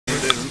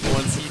and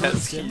once he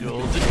has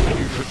healed,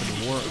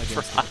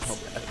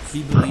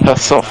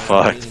 That's so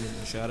fucked.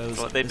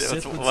 what they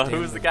did was,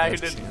 who's the guy who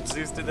did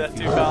Zeus did that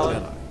too,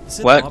 Colin?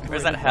 What? Or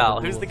is that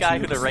Hell? Who's the guy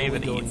who the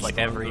Raven eats like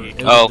every?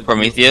 Oh,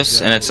 Prometheus,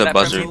 and it's Is a that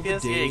buzzard.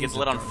 Prometheus? Yeah, he gets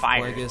lit on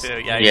fire too.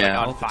 Yeah, he's Yeah.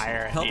 like on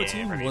fire.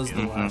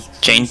 Yeah,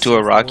 Chained to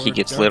a rock, he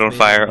gets lit on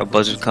fire. A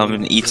buzzard comes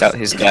and eats out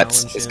his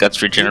guts. His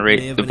guts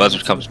regenerate. The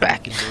buzzard comes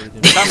back.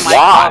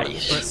 Why?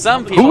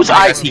 Some people Whose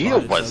might- idea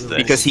was this?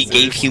 Because he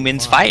gave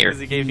humans fire. Because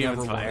he gave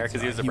humans fire.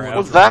 Because he was a bro.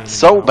 Was that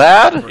so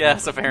bad?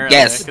 Yes, apparently.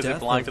 Yes. Because he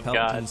belonged to the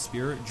gods.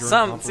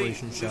 Some, see,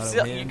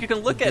 you can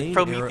look at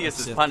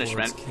Prometheus'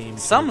 punishment.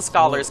 Some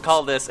scholars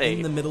call this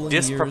a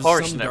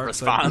disproportionate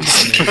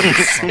response.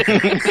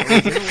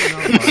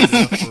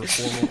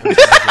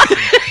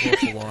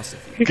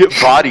 Get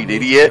bodied,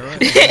 idiot.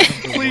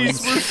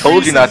 Please,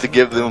 Told you not to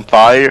give them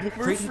fire.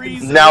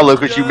 Now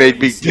look what you made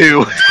me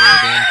do.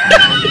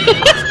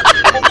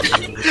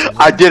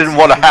 I didn't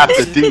want to have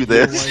to do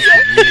this.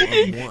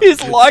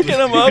 He's locking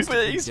him up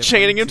and he's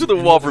chaining him to the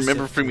wall.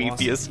 Remember,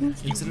 Prometheus, you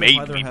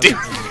made me do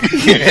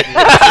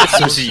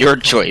This was your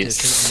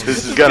choice.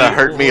 This is gonna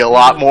hurt me a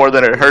lot more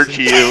than it hurt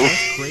you.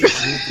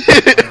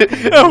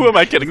 Oh, who am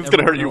I kidding? It's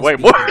gonna hurt you way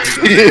more.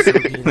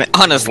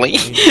 Honestly,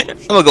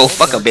 I'm gonna go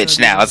fuck a bitch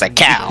now as a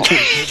cow.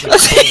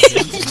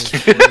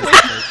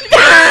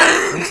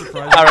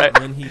 Alright,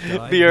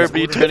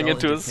 BRB turning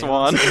into a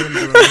swan.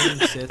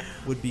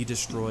 Would be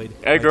destroyed.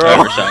 Hey girl,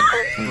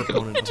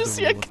 Rashad. did you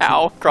see a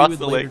cow cross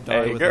the lake?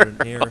 Hey girl.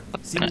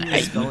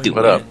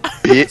 What up,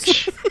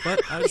 bitch?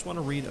 But I just want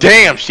to read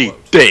Damn, she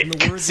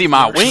thick. See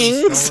my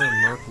wings?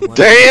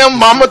 Damn,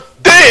 mama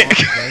thick.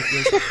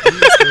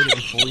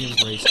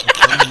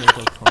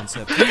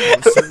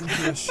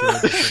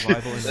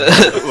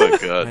 Oh my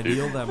god, dude.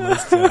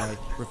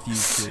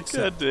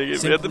 God dang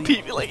it, man. The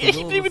people, like, he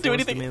didn't even do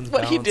anything.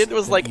 What he did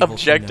was, like,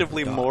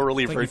 objectively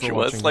morally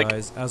virtuous. Like,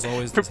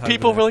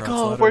 people were like,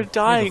 oh, we're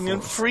dying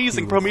and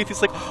freezing.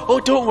 Prometheus, like, oh,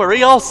 don't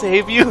worry, I'll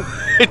save you.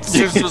 And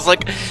Zeus was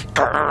like,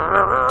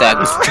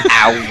 That's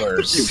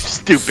ours. You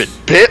stupid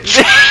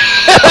bitch.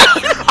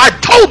 I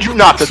told you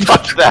not to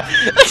touch that.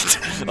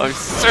 I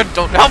said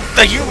don't help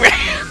the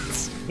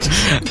humans.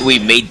 We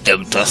made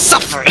them to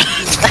suffer.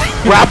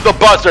 Grab the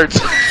buzzards.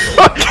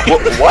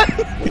 What?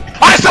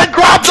 I said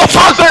grab the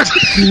buzzards.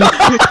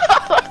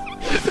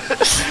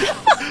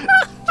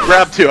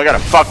 Grab two. I gotta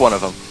fuck one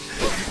of them.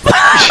 The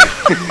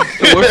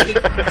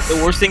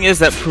worst thing is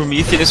that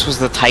Prometheus was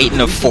the titan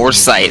of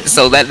foresight,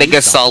 so that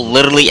nigga saw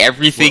literally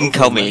everything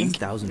coming.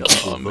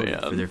 Oh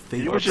man.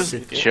 You were just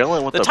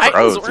chilling with The the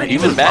Titans bros. weren't He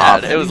even was bad.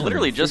 awesome. It was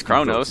literally just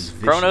Kronos.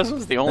 Kronos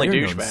was the only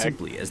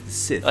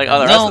douchebag. Like, oh,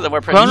 the rest of them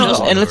were pretty Kronos,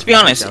 chill. and let's be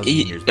honest,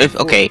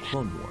 okay,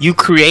 you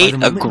create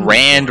a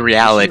grand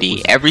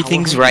reality,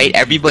 everything's right,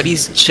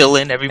 everybody's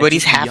chilling,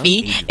 everybody's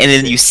happy, and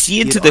then you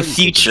see into the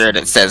future and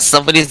it says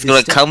somebody's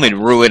gonna come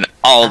and ruin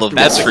all of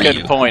That's this a for good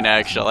you. point,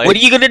 actually. What are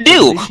you gonna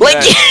do?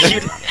 Like,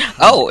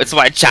 oh, it's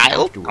my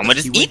child? I'm gonna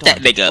just eat that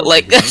nigga.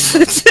 Like, that's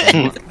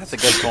it. That's a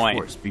good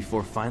point.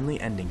 Before finally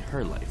ending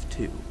her life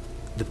too.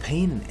 The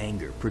pain and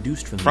anger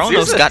produced from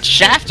Kronos got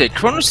shafted.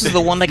 Kronos is the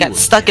one that got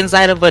stuck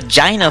inside a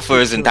vagina for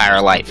his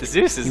entire life.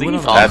 Zeus is evil.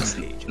 That's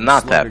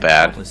not that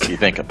bad if you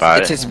think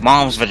about It's it. his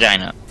mom's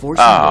vagina.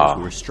 forcing those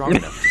who were strong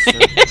enough to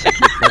serve him.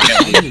 But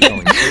finally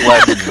going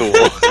Less further, cool.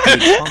 he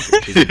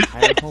conquered his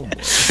entire homeworld.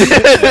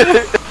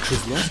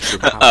 His lust for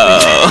power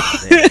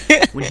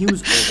when he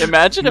was older,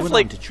 Imagine he if, went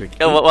like, on to trick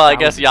well, I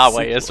guess 8,000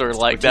 Yahweh is sort of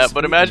like that,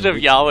 but imagine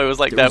if Yahweh was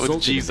like that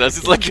with Jesus.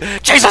 He's like,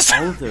 Jesus,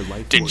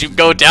 did you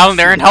go down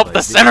there and help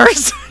the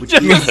sinners?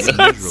 Jesus,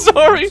 I'm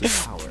sorry.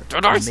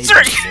 Don't I say?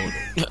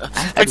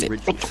 That's it.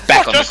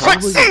 Back on the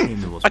cross.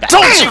 I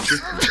told you.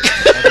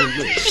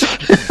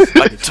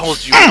 I told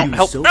you to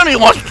help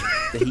anyone.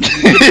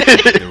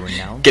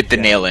 Get the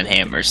nail and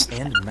hammers.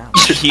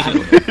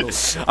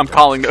 I'm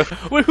calling the.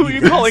 Who are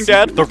you calling,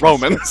 Dad? The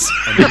Romans.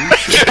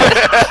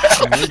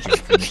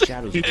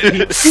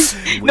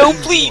 No,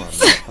 please.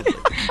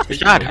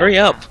 Rashad, hurry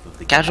up.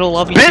 Casual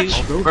lobby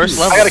Bitch! 2, first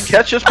level. I gotta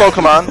catch this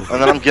Pokemon,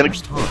 and then I'm gonna.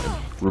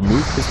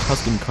 Remove his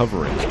Tuscan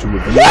coverings to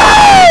reveal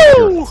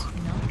Woo!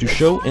 to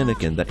show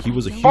Anakin that he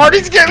was a human.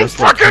 Party's getting just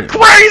like fucking him.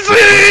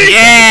 crazy!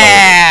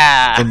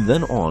 Yeah. From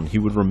then on, he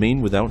would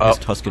remain without his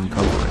Tuscan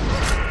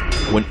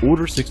coverings. When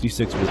Order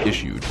 66 was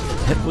issued,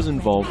 Het was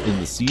involved in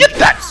the siege Get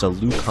that of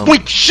Salu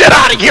Sweet shit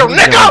out of here,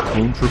 nigga!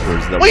 clone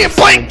troopers that We were ain't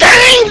playing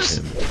assigned games!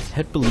 to him.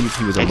 Het believed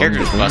he was I among hear the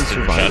you're only busted,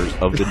 survivors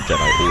of the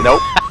Jedi Order,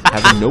 Nope.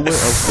 having nowhere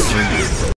else to turn to.